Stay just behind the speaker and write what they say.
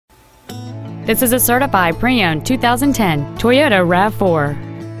This is a certified pre-owned 2010 Toyota Rav4.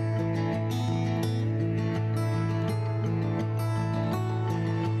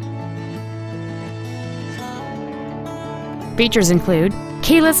 Features include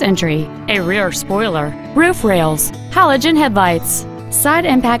keyless entry, a rear spoiler, roof rails, halogen headlights, side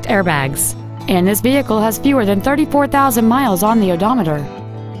impact airbags, and this vehicle has fewer than 34,000 miles on the odometer.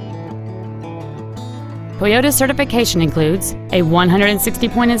 Toyota's certification includes a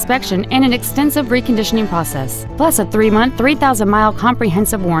 160-point inspection and an extensive reconditioning process, plus a 3-month, 3,000-mile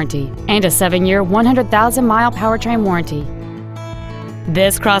comprehensive warranty and a 7-year, 100,000-mile powertrain warranty.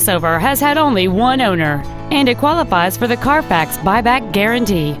 This crossover has had only one owner, and it qualifies for the Carfax buyback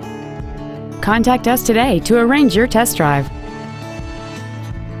guarantee. Contact us today to arrange your test drive.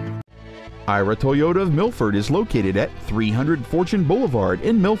 Ira Toyota of Milford is located at 300 Fortune Boulevard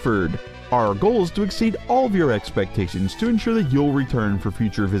in Milford. Our goal is to exceed all of your expectations to ensure that you'll return for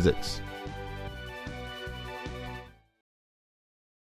future visits.